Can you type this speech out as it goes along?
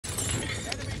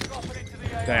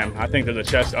Damn, I think there's a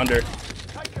chest under.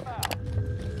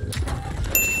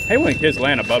 Hey, when kids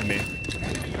land above me.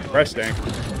 Resting.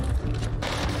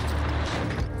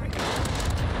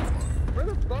 Where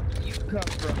the fuck did you come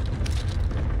from?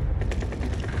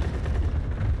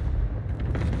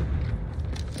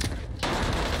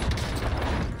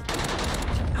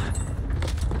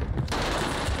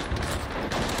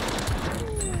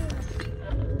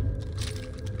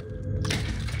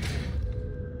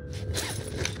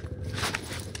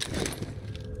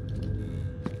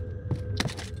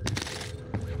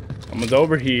 Someone's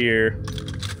over here.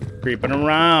 Creeping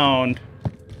around.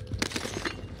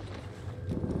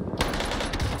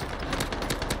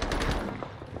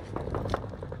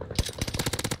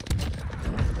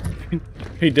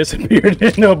 He disappeared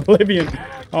into oblivion.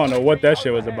 I don't know what that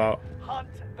shit was about. Hunt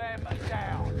them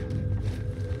down.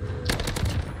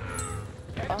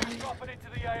 Enemy dropping into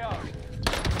the AO.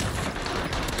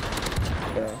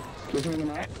 Yeah. Looking them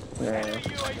out? Yeah. Enemy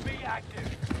UAV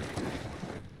active.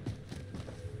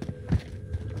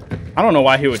 I don't know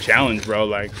why he would challenge, bro.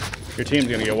 Like, your team's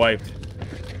gonna get wiped.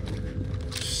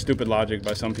 Stupid logic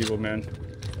by some people, man.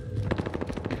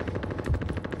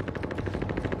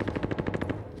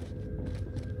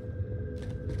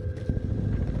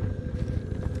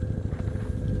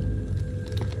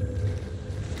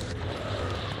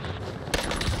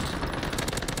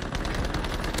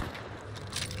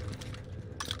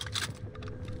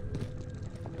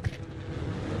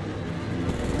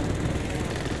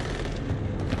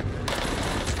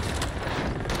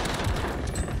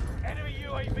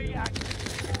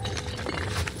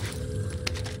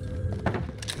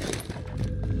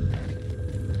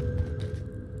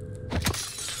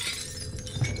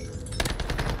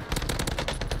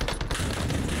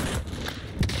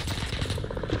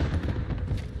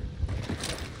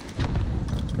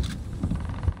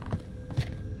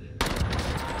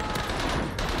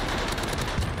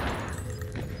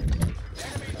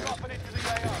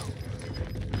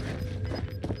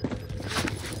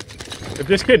 If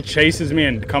this kid chases me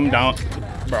and come down,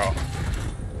 bro.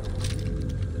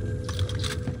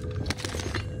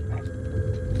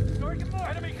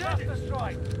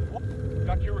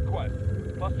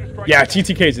 Yeah,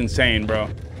 TTK is insane, bro.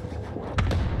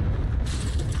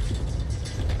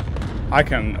 I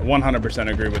can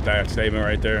 100% agree with that statement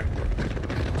right there.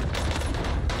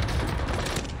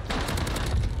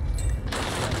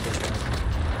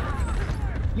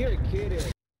 You're kidding.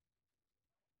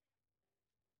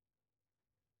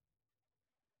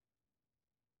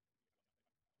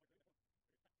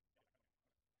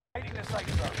 The safe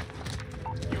zone.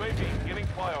 UAV giving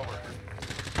flyover.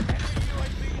 Enemy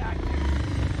UAV active.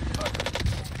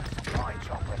 My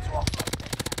chopper to offer.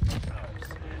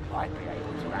 I'd be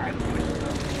able to ambush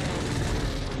them.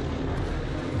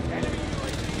 Enemy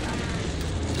UAV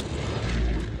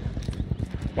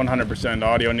active. 100%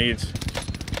 audio needs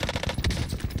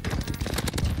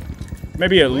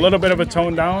maybe a little bit of a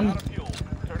tone down.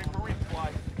 Turning for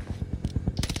resupply.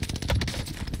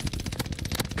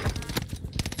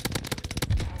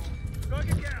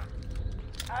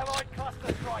 Allied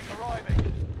cluster strike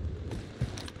arriving.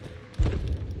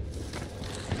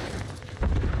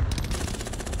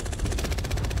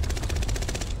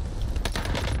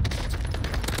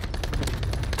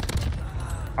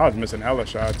 I was missing hella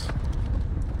shots.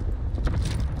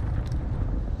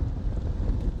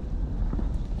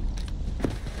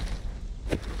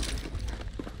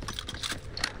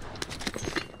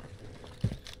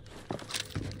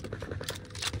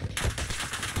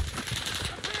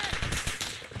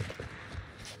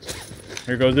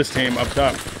 Here goes this team up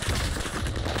top.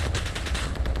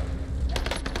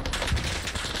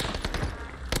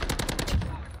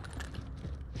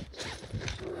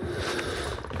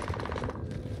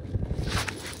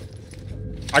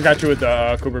 I got you with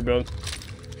the Cooper build.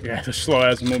 Yeah, the slow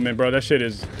ass movement, bro. That shit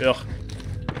is ugh.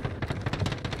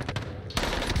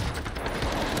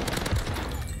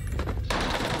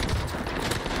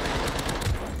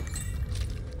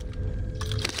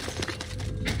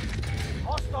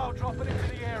 Hostile dropping into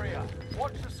the area.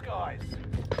 Watch the skies.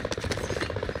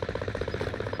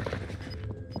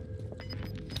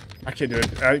 I can't do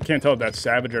it. I can't tell if that's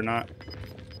Savage or not.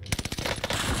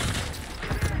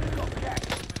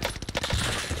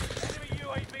 Enemy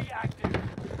UAV active.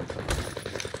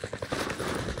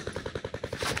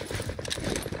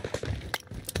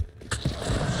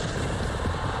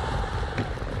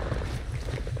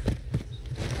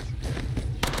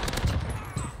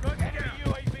 Enemy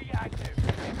UAV active.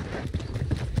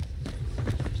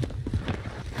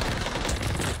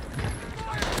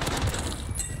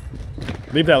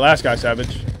 Leave that last guy,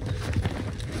 Savage.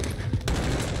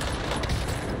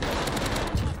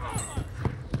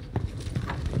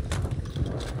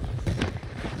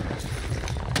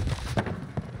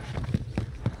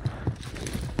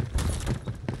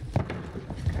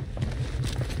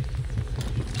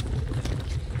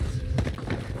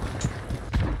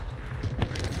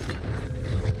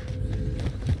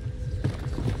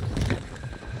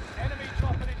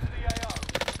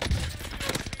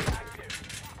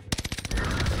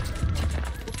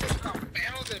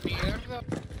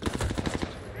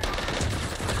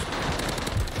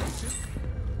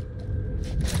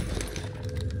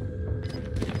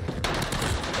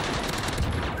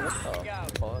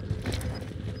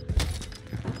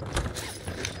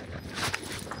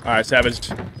 Alright, Savage.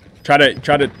 Try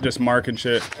to just mark and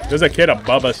shit. There's a kid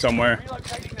above us somewhere.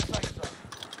 Relocating the safe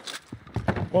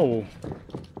zone. Whoa.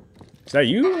 Is that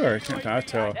you or can't I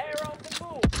tell? They're on the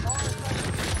move.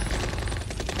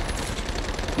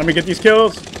 Let me get these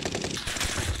kills.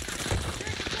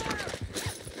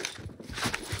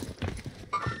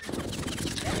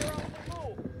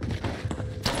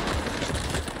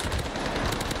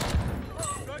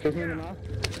 Give me the map.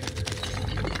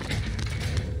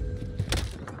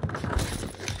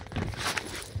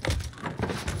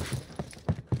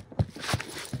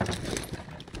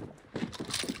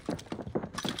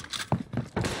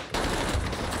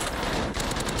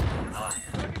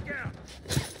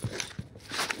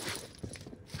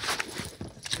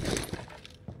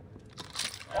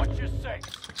 Watch your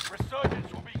six.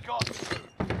 Resurgence will be gone soon.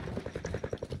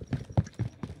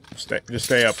 Just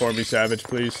stay up for me, Savage,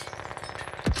 please.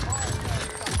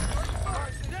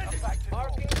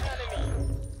 Marking enemy.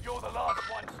 You're the last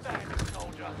one standing,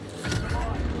 soldier.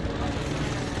 Survive.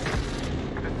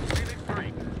 Phoenix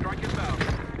 3, strike inbound.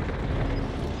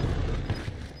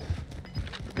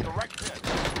 Direct hit.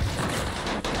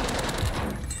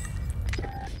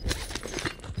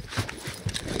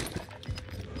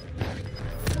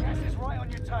 Gas is right on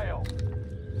your tail.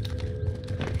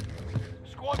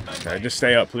 Squad member. Okay, just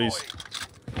stay up, please.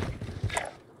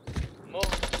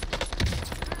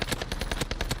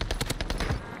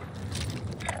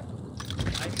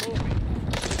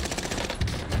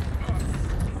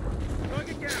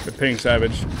 Good ping,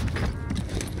 Savage.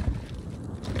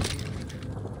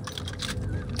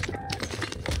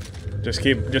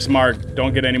 Just mark.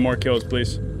 Don't get any more kills,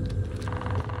 please.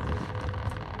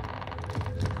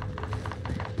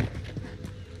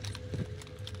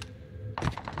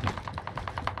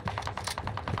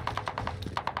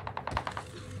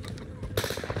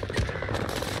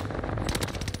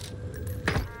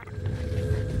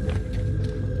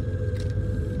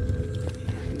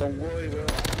 Don't worry, bro.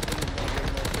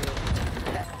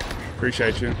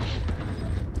 Appreciate you.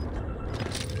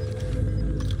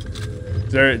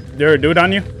 Is there a dude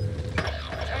on you?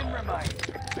 10 remain.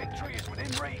 Victory is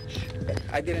within reach.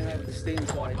 I didn't have the steam,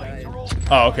 so I died. Mates are all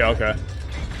Oh, okay, okay.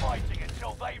 keep fighting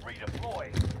until they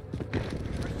redeploy.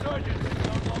 Resurgence is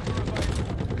no longer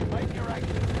available. Make your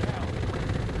actions count.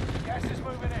 Gas is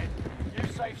moving in.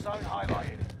 New safe zone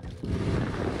highlighted.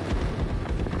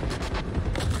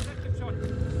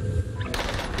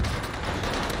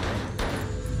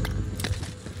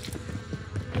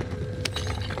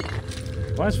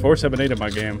 Why is 478 in my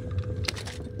game?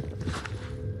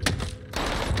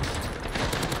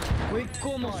 Güey,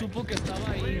 ¿cómo supo que estaba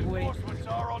ahí, güey? Reinforcements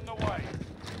are on the way.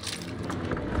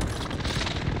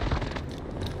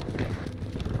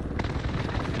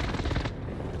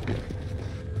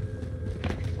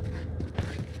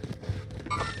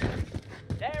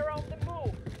 They're on the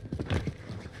move.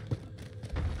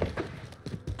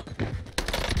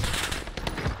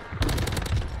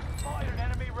 Spotted an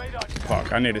enemy radar.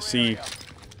 Fuck, I need to see.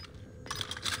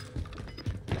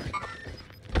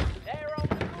 They're on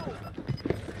the move.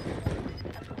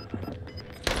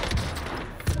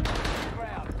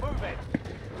 Ground, move it.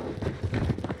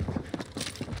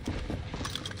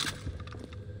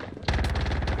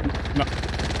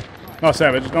 No,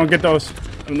 Savage, don't get those.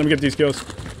 Let me get these kills.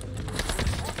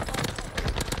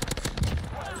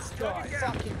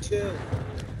 Fucking chill.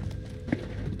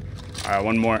 Alright,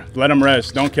 one more. Let him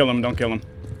rest. Don't kill him. Don't kill him.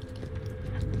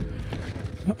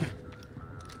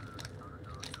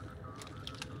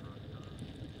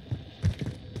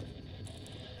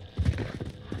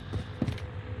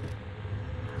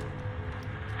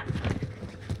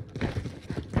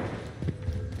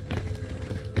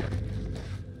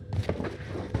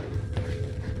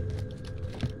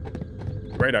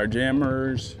 Radar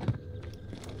jammers.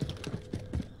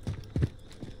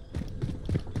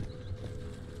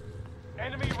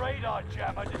 Enemy radar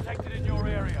jammer detected in your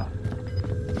area.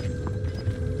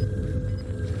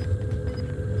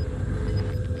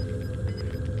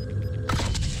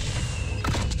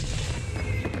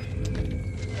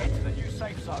 Head to the new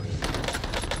safe zone.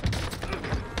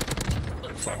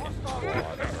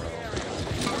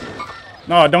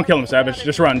 No, don't kill him, Savage.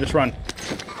 Just run. Just run.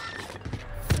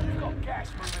 You've got gas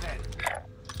moving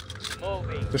in.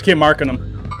 Moving. Just keep marking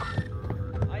him.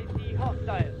 I see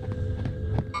hostiles.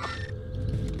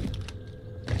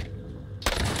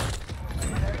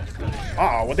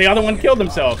 Oh, well, the other one killed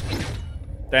himself.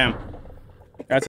 Damn.